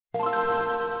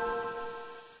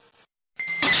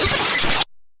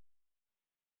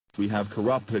we have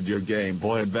corrupted your Game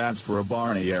Boy Advance for a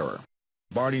Barney error.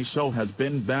 Barney Show has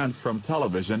been banned from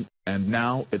television, and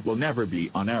now it will never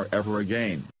be on air ever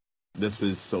again. This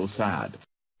is so sad.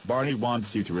 Barney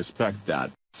wants you to respect that,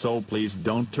 so please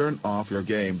don't turn off your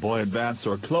Game Boy Advance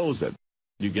or close it.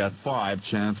 You get 5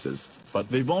 chances, but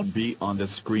they won't be on the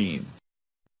screen.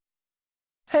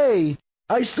 Hey,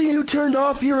 I see you turned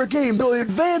off your Game Boy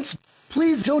Advance.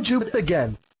 Please don't do it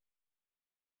again.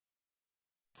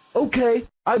 Okay,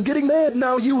 I'm getting mad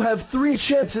now. You have 3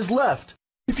 chances left.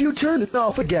 If you turn it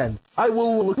off again, I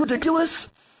will look ridiculous.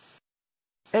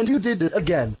 And you did it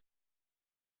again.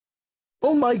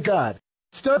 Oh my god.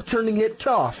 Stop turning it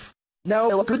off. Now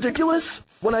I look ridiculous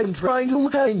when I'm trying to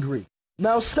look angry.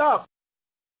 Now stop.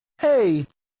 Hey.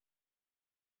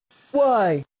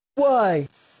 Why?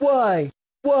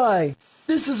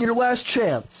 This is your last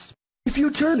chance. If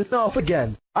you turn it off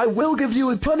again, I will give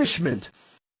you a punishment.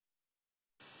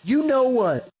 You know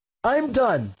what? I'm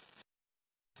done.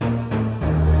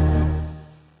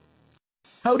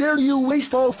 How dare you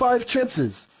waste all 5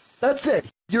 chances? That's it.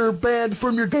 You're banned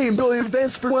from your Game Boy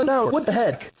Advance for 1 hour. What the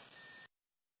heck?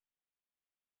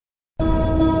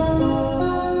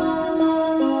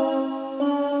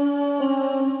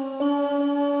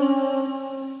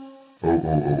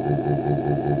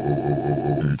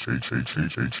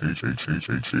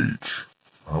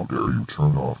 How dare you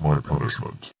turn off my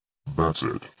punishment? That's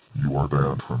it. You are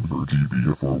banned from your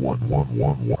GB for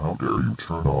 1111. How dare you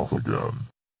turn off again?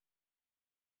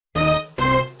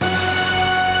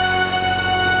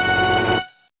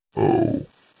 Oh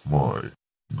my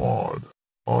god.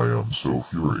 I am so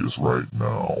furious right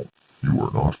now. You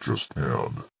are not just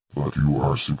banned, but you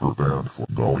are super banned for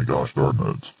golly gosh darn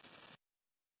it.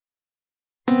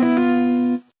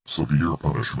 Severe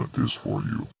punishment is for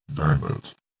you, dang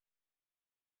it.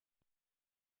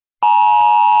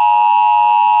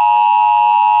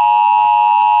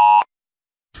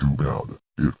 Too bad,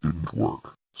 it didn't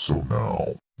work. So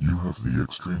now, you have the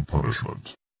extreme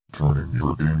punishment. Turning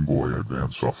your Game Boy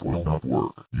Advance off will not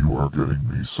work. You are getting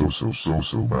me so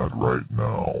mad right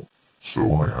now.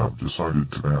 So I have decided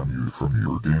to ban you from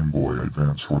your Game Boy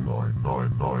Advance for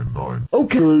 9999.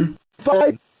 Okay,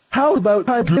 fine. How about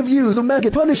I give you the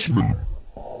mega punishment?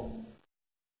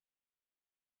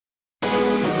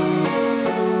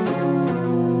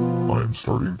 I'm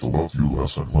starting to love you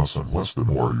less and less the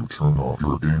more you turn off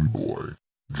your Game Boy.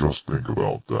 Just think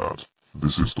about that.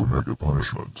 This is the mega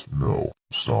punishment. No,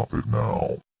 stop it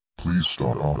now. Please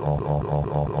stop.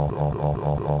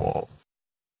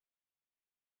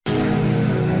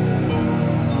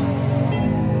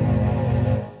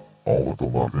 All of the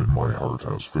love in my heart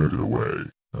has faded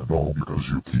away, and all because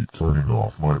you keep turning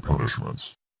off my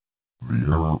punishments. The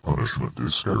error punishment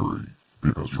is scary,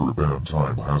 because your ban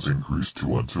time has increased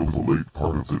to until the late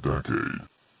part of the decade.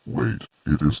 Wait,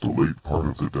 it is the late part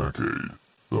of the decade.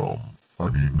 I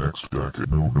mean next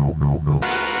decade. No.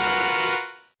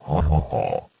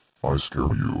 Ha. I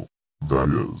scare you. That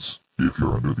is, if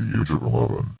you're under the age of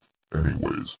 11.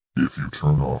 Anyways, if you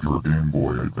turn off your Game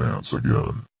Boy Advance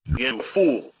again, You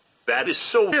fool! That is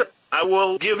so weird. I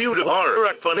will give you the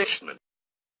horror punishment.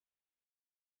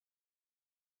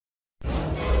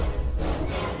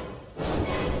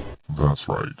 That's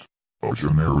right. A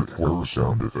generic horror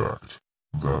sound effect.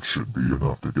 That should be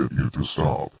enough to get you to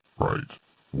stop, right?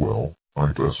 Well,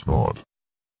 I guess not.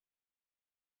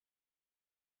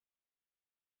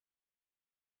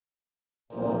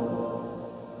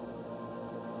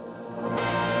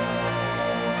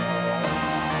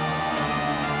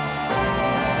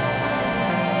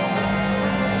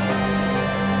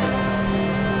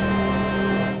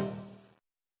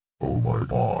 Oh my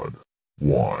god.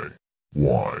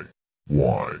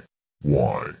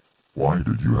 Why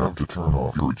did you have to turn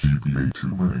off your GBA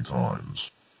too many times?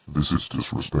 This is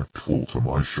disrespectful to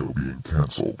my show being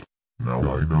cancelled. Now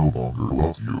I no longer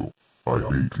love you. I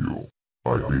hate you.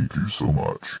 I hate you so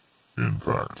much. In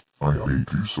fact, I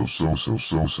hate you so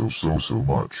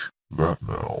much, that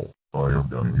now, I am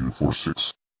banning you for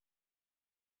 6.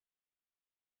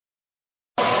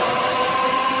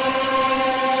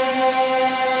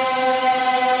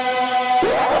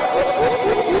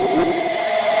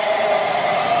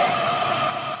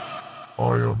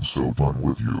 I am so done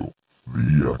with you.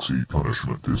 The EXE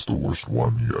punishment is the worst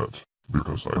one yet,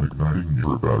 because I'm igniting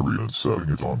your battery and setting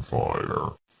it on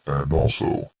fire. And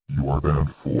also, you are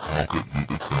banned for how could you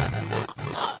betray me like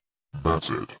this? That's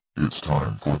it. It's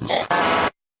time for this.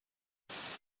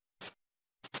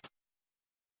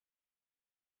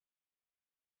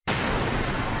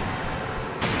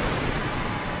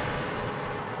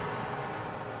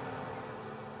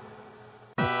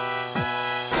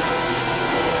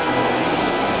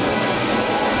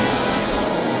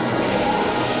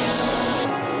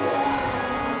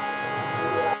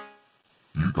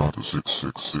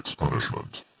 666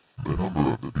 punishment. The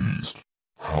number of the beast.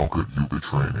 How could you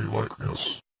betray me like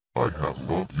this? I have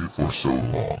loved you for so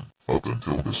long, up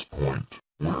until this point,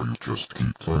 where you just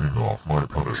keep turning off my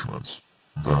punishments.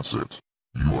 That's it.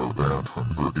 You are banned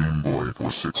from the Game Boy for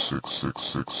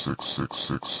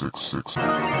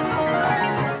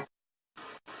 666666666.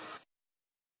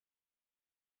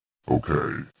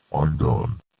 Okay, I'm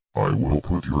done. I will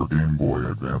put your Game Boy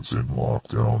Advance in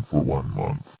lockdown for 1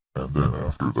 month, and then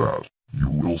after that, you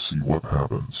will see what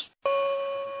happens.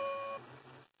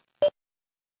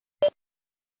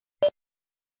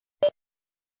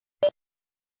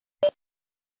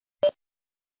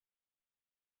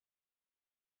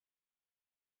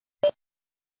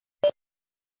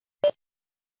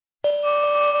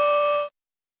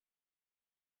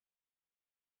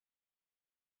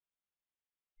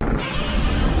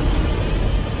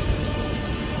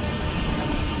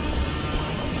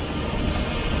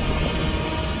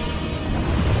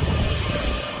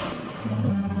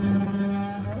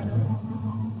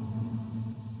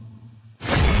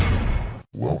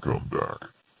 Welcome back.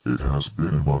 It has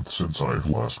been a month since I've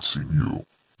last seen you.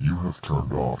 You have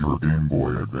turned off your Game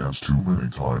Boy Advance too many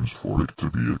times for it to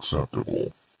be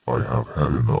acceptable. I have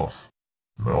had enough.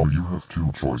 Now you have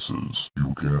two choices.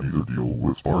 You can either deal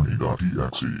with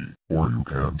Barney.exe, or you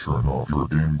can turn off your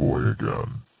Game Boy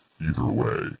again. Either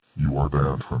way, you are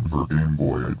banned from your Game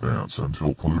Boy Advance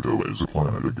until Pluto is a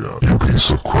planet again. You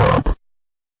piece of crap!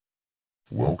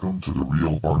 Welcome to the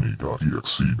real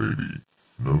Barney.exe, baby.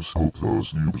 No scope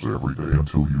those noobs every day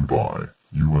until you die,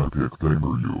 you epic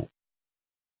gamer you.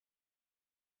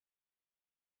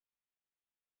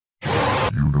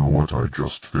 You know what I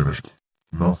just finished?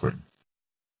 Nothing.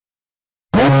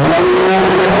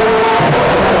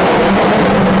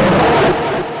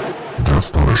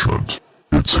 Death punishment.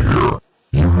 It's here.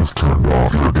 You have turned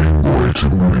off your Game Boy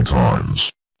too many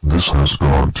times. This has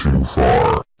gone too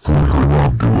far. For your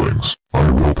wrongdoings, I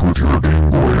will put your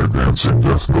Game Boy Advance in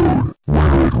death mode,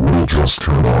 where it will just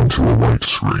turn on to a white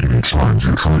screen each time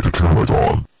you try to turn it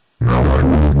on. Now I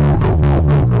will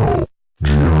no.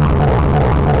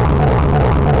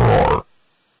 GRRRRRRRR.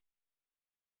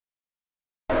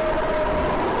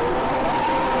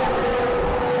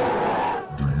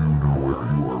 Do you know where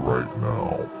you are right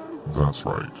now? That's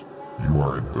right. You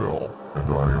are in hell,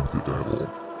 and I am the devil.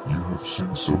 You have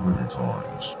sinned so many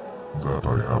times that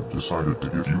I have decided to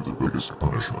give you the biggest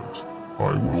punishment.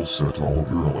 I will set all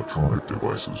of your electronic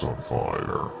devices on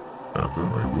fire, and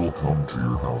then I will come to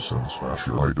your house and smash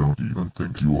your— I don't even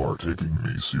think you are taking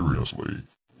me seriously,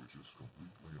 which is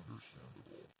completely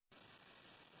understandable.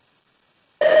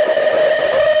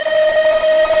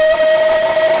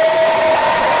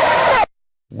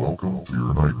 Welcome to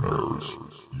your nightmares.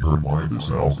 Your mind is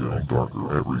now getting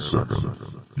darker every second.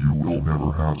 You will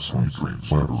never have sweet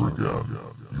dreams ever again.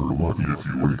 You're lucky if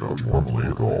you wake up normally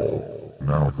at all.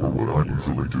 Now for what I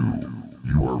usually do.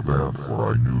 You are banned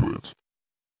for I knew it.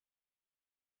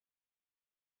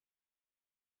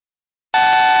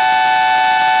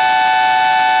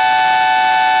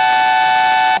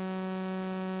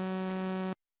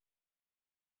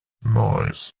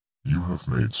 Nice. You have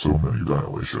made so many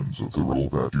dilations of the rule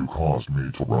that you caused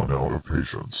me to run out of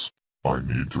patience. I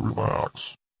need to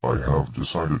relax. I have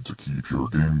decided to keep your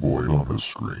Game Boy on the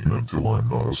screen until I'm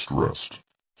not as stressed.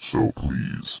 So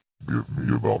please, give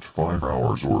me about 5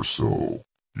 hours or so.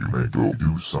 You may go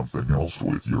do something else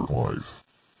with your life.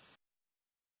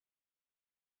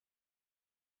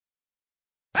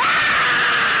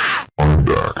 I'm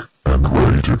back, and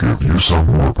ready to give you some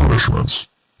more punishments.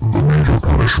 The major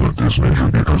punishment is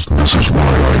major because this is why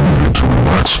I needed to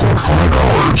relax for 5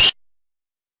 hours.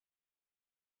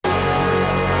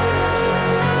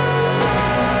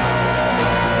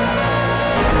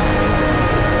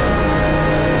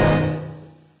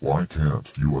 Why can't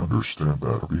you understand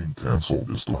that being cancelled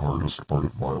is the hardest part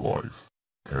of my life?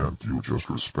 Can't you just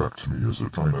respect me as a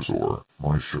dinosaur?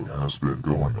 My show has been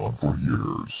going on for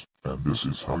years, and this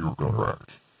is how you're gonna act.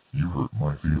 You hurt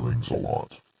my feelings a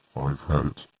lot. I've had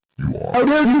it. You are— How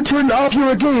dare you turn off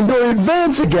your Game Boy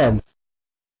Advance again?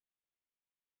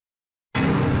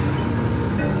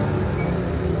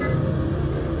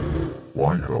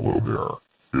 Why hello there.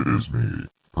 It is me,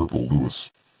 Purple Lewis.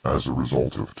 As a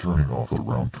result of turning off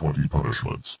around 20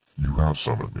 punishments, you have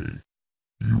summoned me.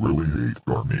 You really hate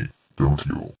Barney, don't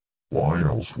you? Why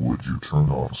else would you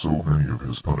turn off so many of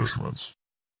his punishments?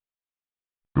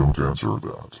 Don't answer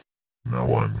that.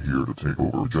 Now I'm here to take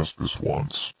over just this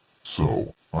once.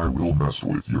 So, I will mess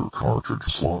with your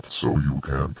cartridge slot so you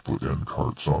can't put in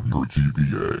carts on your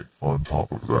GBA. On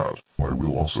top of that, I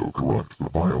will also corrupt the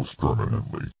BIOS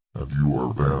permanently.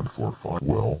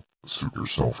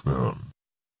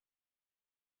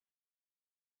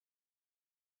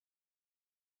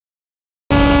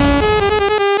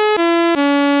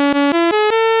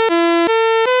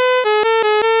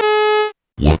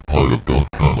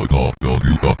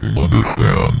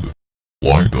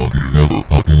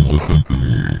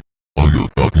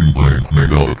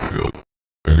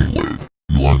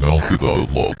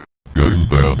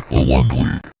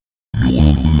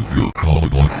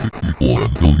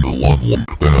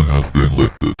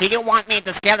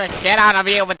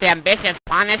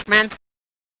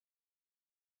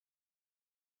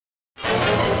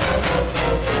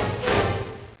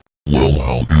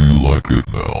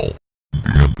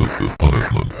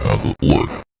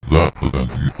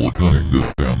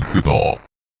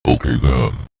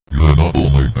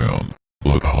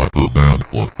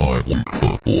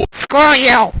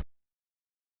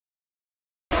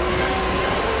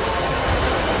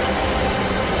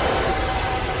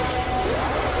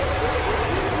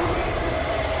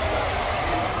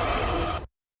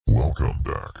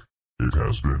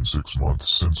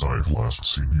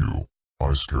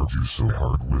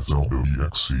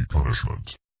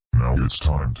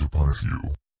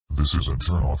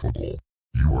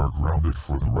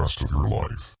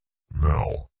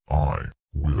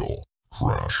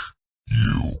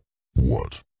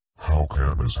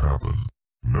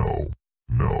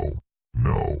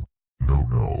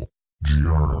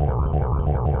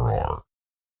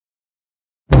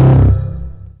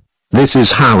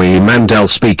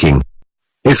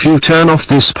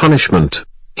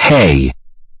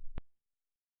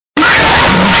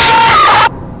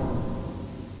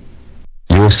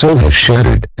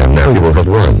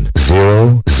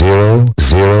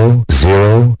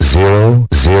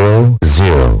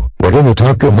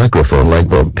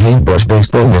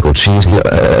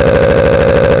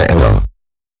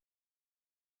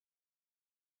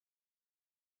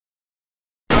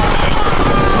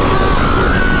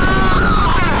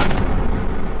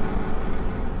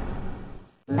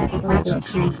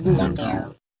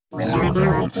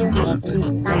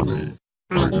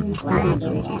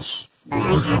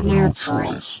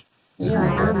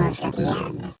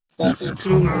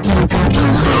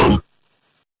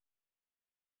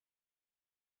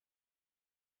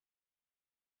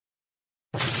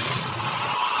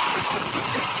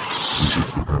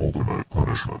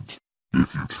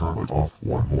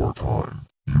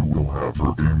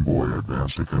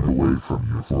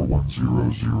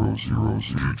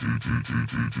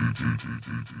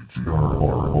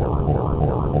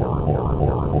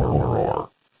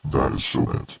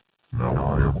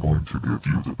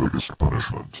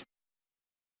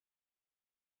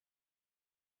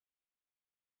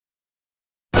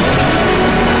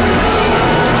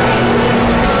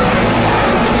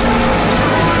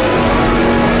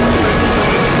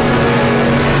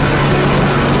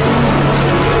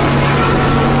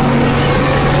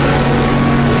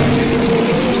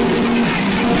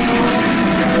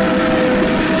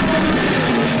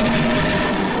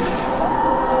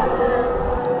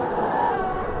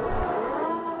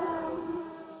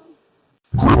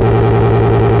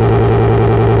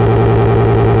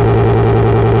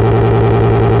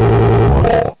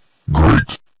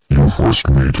 Forced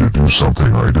me to do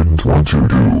something I didn't want to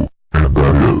do, and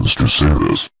that is to say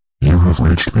this. You have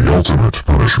reached the ultimate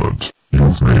punishment.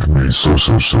 You've made me so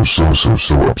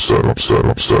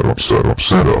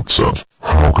upset.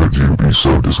 How could you be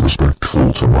so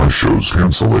disrespectful to my show's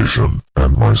cancellation,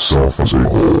 and myself as a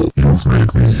whole? You've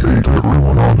made me hate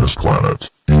everyone on this planet,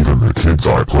 even the kids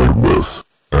I played with.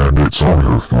 And it's all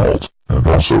your fault, and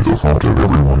also the fault of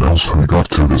everyone else who got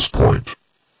to this point.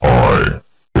 I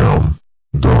am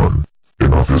done.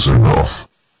 Enough is enough.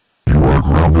 You are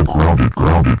grounded for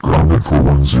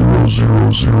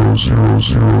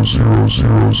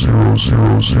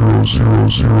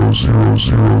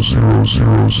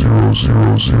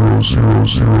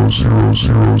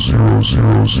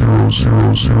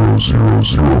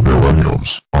 100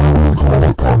 millenniums. I will call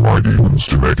upon my demons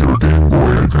to make your Game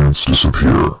Boy Advance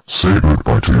disappear. Say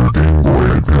goodbye to your Game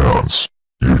Boy Advance.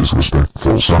 You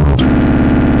disrespectful son of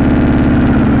a